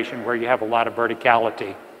configuration, where you have a lot of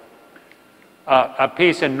verticality. A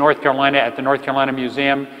piece in North Carolina at the North Carolina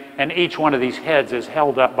Museum, and each one of these heads is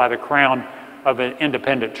held up by the crown of an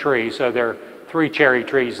independent tree. So there are 3 cherry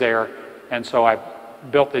trees there, and so I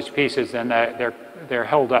built these pieces, and they're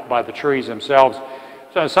held up by the trees themselves.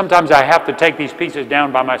 So sometimes I have to take these pieces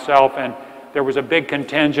down by myself, and there was a big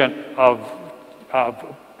contingent of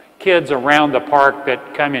kids around the park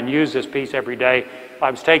that come and use this piece every day. I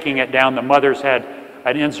was taking it down. The mothers had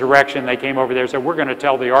an insurrection. They came over there and said, "We're going to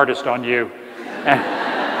tell the artist on you." And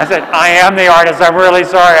I said, "I am the artist. I'm really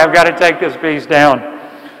sorry. I've got to take this piece down."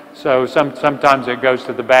 So sometimes it goes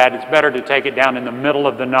to the bad. It's better to take it down in the middle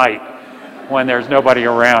of the night when there's nobody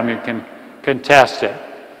around who can contest it.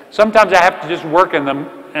 Sometimes I have to just work in them,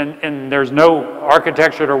 and there's no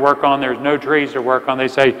architecture to work on, there's no trees to work on. They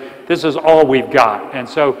say, "This is all we've got." And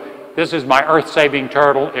so this is my earth-saving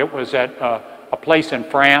turtle. It was at a place in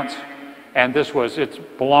France, and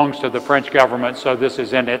it belongs to the French government, so this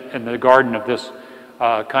is in the garden of this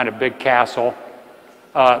kind of big castle.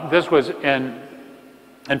 This was in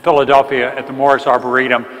Philadelphia at the Morris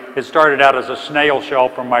Arboretum. It started out as a snail shell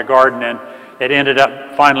from my garden, and it ended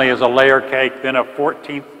up finally as a layer cake, then a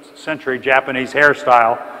 14th century Japanese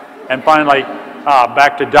hairstyle, and finally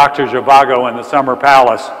back to Dr. Zhivago in the Summer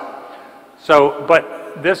Palace. So,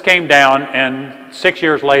 but this came down, and 6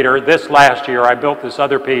 years later, this last year, I built this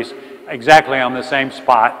other piece exactly on the same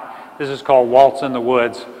spot. This is called Waltz in the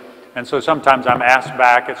Woods. And so sometimes I'm asked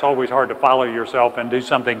back. It's always hard to follow yourself and do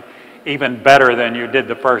something even better than you did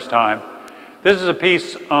the first time. This is a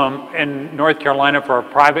piece in North Carolina for a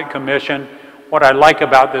private commission. What I like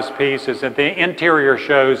about this piece is that the interior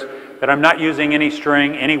shows that I'm not using any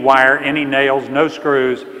string, any wire, any nails, no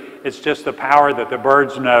screws. It's just the power that the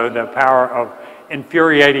birds know, the power of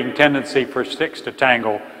infuriating tendency for sticks to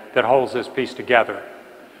tangle that holds this piece together.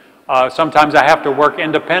 Sometimes I have to work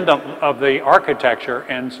independent of the architecture,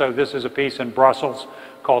 and so this is a piece in Brussels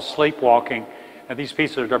called Sleepwalking. And these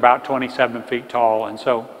pieces are about 27 feet tall, and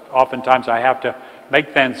so oftentimes I have to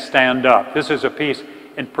make them stand up. This is a piece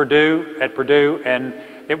at Purdue, and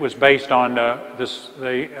it was based on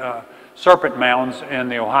the serpent mounds in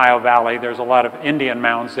the Ohio Valley. There's a lot of Indian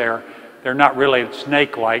mounds there. They're not really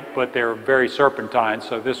snake-like, but they're very serpentine,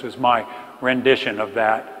 so this was my rendition of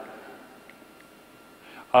that.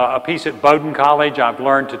 A piece at Bowdoin College, I've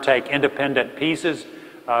learned to take independent pieces,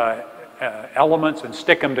 elements, and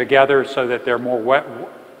stick them together so that they're more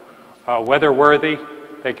weather-worthy.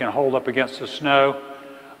 They can hold up against the snow.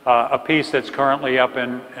 A piece that's currently up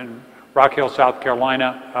in Rock Hill, South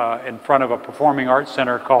Carolina, in front of a performing arts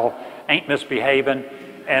center called Ain't Misbehavin'.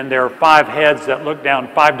 And there are 5 heads that look down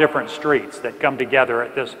 5 different streets that come together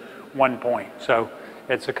at this one point. So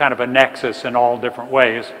it's a kind of a nexus in all different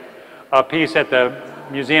ways. A piece at the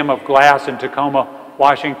Museum of Glass in Tacoma,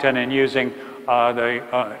 Washington, and using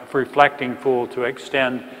the reflecting pool to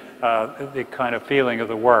extend the kind of feeling of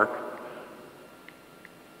the work.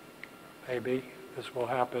 Maybe this will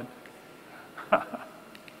happen.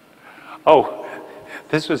 Oh,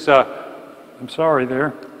 this was, I'm sorry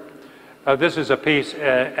there. This is a piece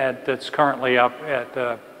that's currently up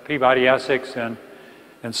at Peabody Essex in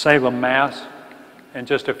Salem, Mass. And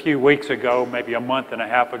just a few weeks ago, maybe a month and a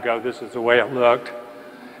half ago, this is the way it looked,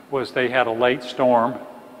 was they had a late storm.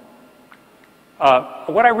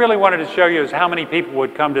 What I really wanted to show you is how many people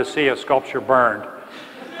would come to see a sculpture burned.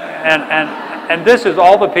 And this is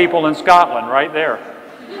all the people in Scotland right there.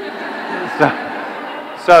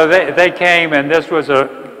 So they came, and this was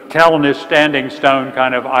a Callanish standing stone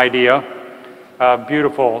kind of idea.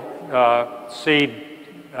 Beautiful seed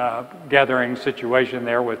gathering situation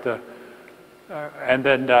there with the, and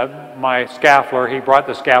then my scaffoler, he brought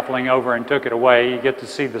the scaffolding over and took it away. You get to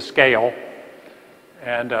see the scale.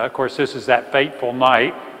 And of course, this is that fateful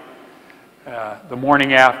night, the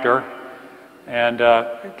morning after. And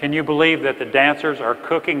can you believe that the dancers are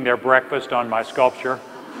cooking their breakfast on my sculpture?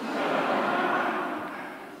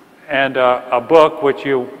 And a book which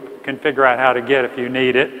you can figure out how to get if you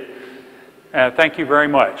need it. Thank you very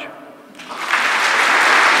much.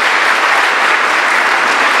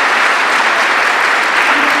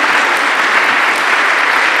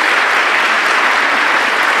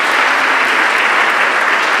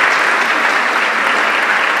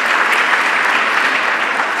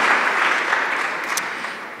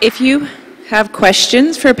 If you have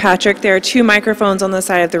questions for Patrick, there are 2 microphones on the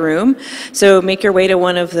side of the room, so make your way to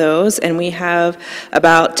one of those, and we have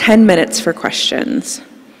about 10 minutes for questions.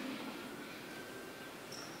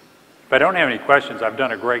 If I don't have any questions, I've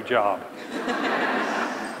done a great job.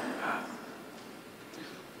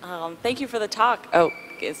 Thank you for the talk. Oh,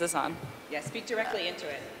 is this on? Yeah, speak directly into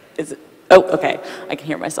it. Is it? Oh, okay. I can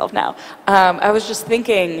hear myself now. I was just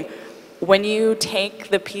thinking, when you take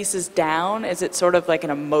the pieces down, is it sort of like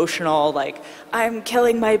an emotional, like, I'm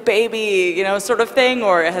killing my baby, you know, sort of thing?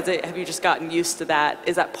 Or have you just gotten used to that?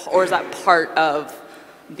 Is that part of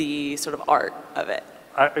the sort of art of it?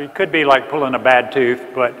 It could be like pulling a bad tooth,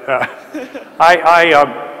 but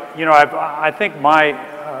I think my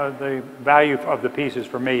the value of the pieces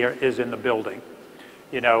for me is in the building,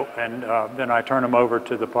 you know, and then I turn them over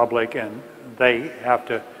to the public and they have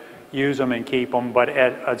to use them and keep them.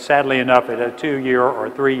 But sadly enough, at a 2-year or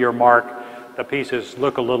 3-year mark, the pieces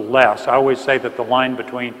look a little less. I always say that the line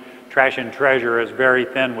between trash and treasure is very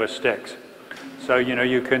thin with sticks. So, you know,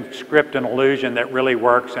 you can script an illusion that really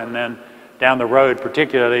works, and then down the road,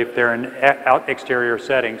 particularly if they're in exterior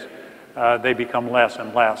settings, they become less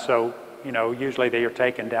and less. So, you know, usually they are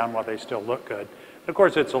taken down while they still look good. Of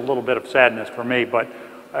course, it's a little bit of sadness for me, but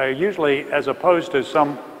usually, as opposed to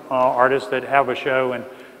some artists that have a show and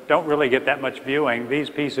don't really get that much viewing, these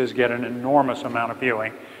pieces get an enormous amount of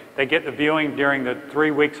viewing. They get the viewing during the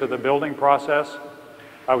 3 weeks of the building process.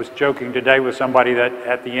 I was joking today with somebody that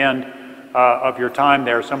at the end of your time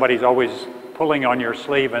there, somebody's always pulling on your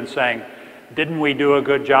sleeve and saying, "Didn't we do a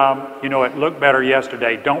good job? You know, it looked better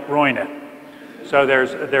yesterday, don't ruin it." So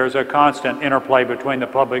there's a constant interplay between the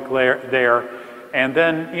public there, and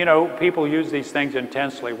then, you know, people use these things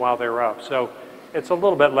intensely while they're up. So it's a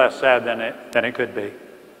little bit less sad than it could be.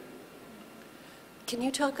 Can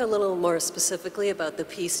you talk a little more specifically about the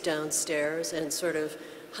piece downstairs and sort of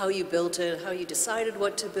how you built it, how you decided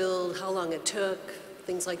what to build, how long it took,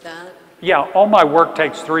 things like that? Yeah, all my work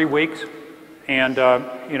takes 3 weeks. And,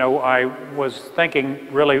 you know, I was thinking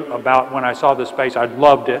really about when I saw this space, I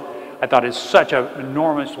loved it. I thought it's such an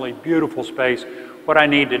enormously beautiful space. What I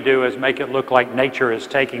need to do is make it look like nature is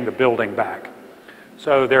taking the building back.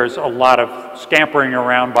 So there's a lot of scampering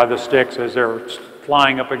around by the sticks as they're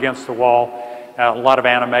flying up against the wall, a lot of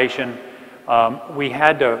animation.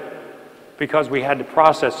 Because we had to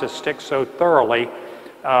process the sticks so thoroughly,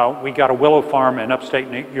 we got a willow farm in upstate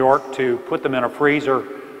New York to put them in a freezer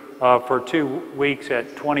for 2 weeks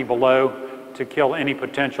at 20 below to kill any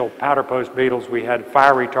potential powder post beetles. We had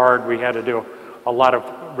fire retard. We had to do a lot of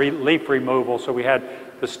leaf removal. So we had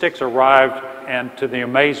the sticks arrived, and to the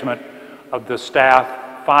amazement of the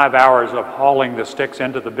staff, 5 hours of hauling the sticks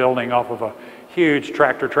into the building off of a huge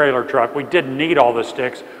tractor trailer truck. We didn't need all the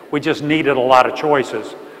sticks. We just needed a lot of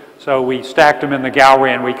choices. So we stacked them in the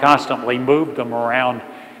gallery and we constantly moved them around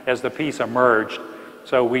as the piece emerged.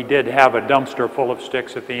 So we did have a dumpster full of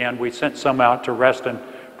sticks at the end. We sent some out to Reston,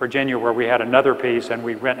 Virginia, where we had another piece, and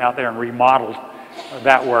we went out there and remodeled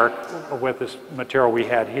that work with this material we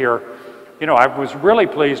had here. You know, I was really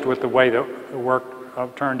pleased with the way the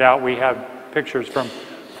work turned out. We have pictures from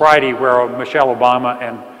Friday where Michelle Obama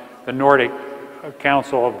and the Nordic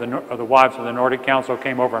Council of the Wives of the Nordic Council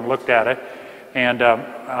came over and looked at it. And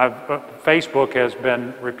Facebook has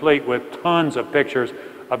been replete with tons of pictures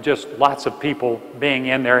of just lots of people being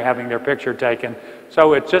in there having their picture taken.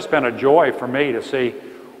 So it's just been a joy for me to see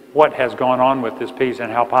what has gone on with this piece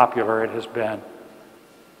and how popular it has been.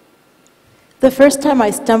 The first time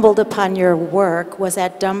I stumbled upon your work was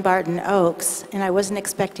at Dumbarton Oaks, and I wasn't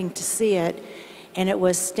expecting to see it. And it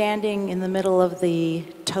was standing in the middle of the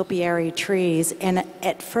topiary trees. And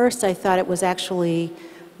at first I thought it was actually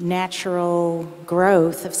natural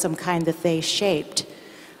growth of some kind that they shaped.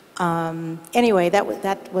 Anyway,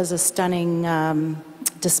 that was a stunning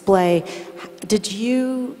display. Did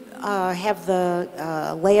you have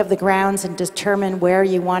the lay of the grounds and determine where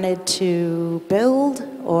you wanted to build,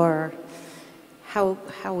 or how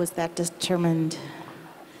was that determined?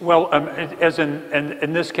 Well, as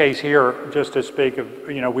in this case here, just to speak of,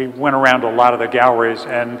 you know, we went around to a lot of the galleries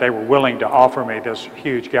and they were willing to offer me this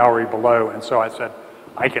huge gallery below, and so I said,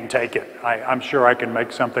 I can take it. I'm sure I can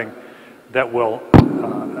make something that will,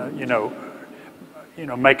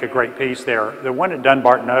 make a great piece there. The one at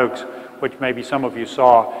Dumbarton Oaks, which maybe some of you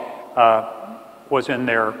saw, was in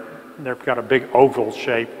there. They've got a big oval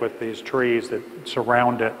shape with these trees that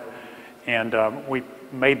surround it, and we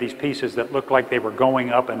made these pieces that looked like they were going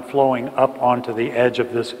up and flowing up onto the edge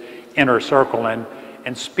of this inner circle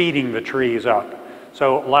and speeding the trees up.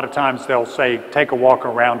 So a lot of times they'll say, take a walk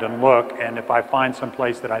around and look, and if I find some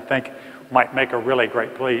place that I think might make a really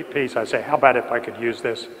great piece, I say, how about if I could use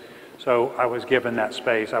this? So I was given that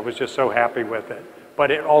space. I was just so happy with it. But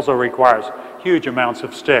it also requires huge amounts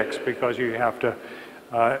of sticks because you have to,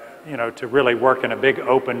 to really work in a big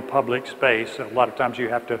open public space. A lot of times you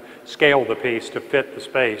have to scale the piece to fit the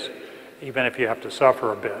space, even if you have to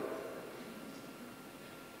suffer a bit.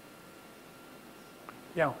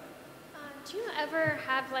 Yeah. Do you ever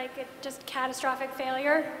have like a just catastrophic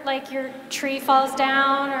failure? Like your tree falls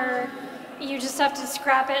down or you just have to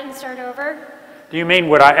scrap it and start over? Do you mean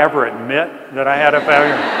would I ever admit that I had a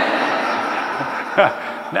failure?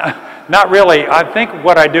 No, not really. I think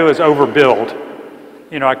what I do is overbuild.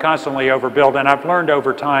 You know, I constantly overbuild, and I've learned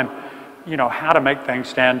over time, how to make things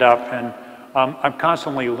stand up, and I'm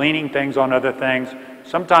constantly leaning things on other things,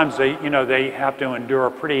 sometimes they have to endure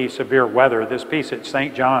pretty severe weather. This piece at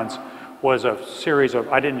St. John's was a series of,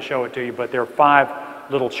 I didn't show it to you, but there are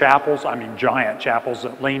 5 little chapels, I mean giant chapels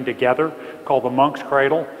that lean together, called the Monk's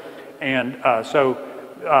Cradle. And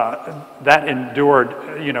that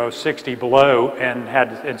endured, 60 below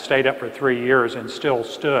and stayed up for 3 years and still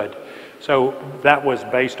stood. So that was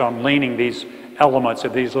based on leaning these elements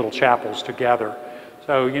of these little chapels together.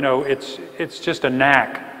 So, it's just a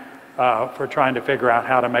knack for trying to figure out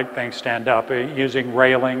how to make things stand up, using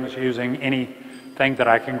railings, using anything that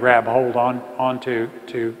I can grab hold onto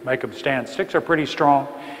to make them stand. Sticks are pretty strong,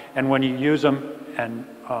 and when you use them, and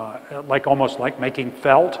almost like making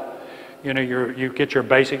felt, you get your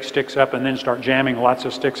basic sticks up and then start jamming lots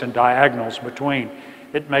of sticks and diagonals between.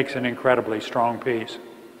 It makes an incredibly strong piece.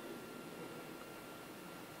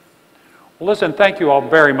 Well, listen, thank you all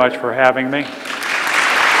very much for having me.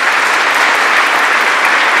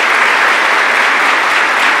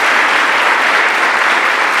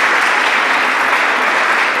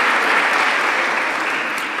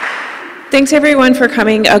 Thanks everyone for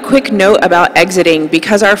coming. A quick note about exiting.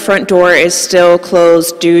 Because our front door is still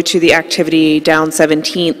closed due to the activity down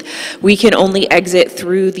 17th, we can only exit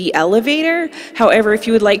through the elevator. However, if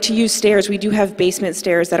you would like to use stairs, we do have basement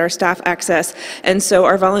stairs that our staff access. And so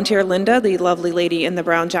our volunteer Linda, the lovely lady in the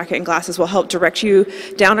brown jacket and glasses, will help direct you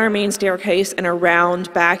down our main staircase and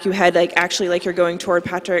around back. You head actually like you're going toward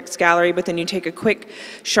Patrick's gallery, but then you take a quick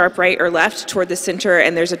sharp right or left toward the center,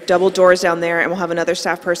 and there's a double doors down there, and we'll have another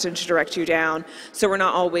staff person to direct you down, so we're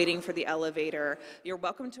not all waiting for the elevator. You're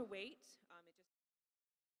welcome to wait.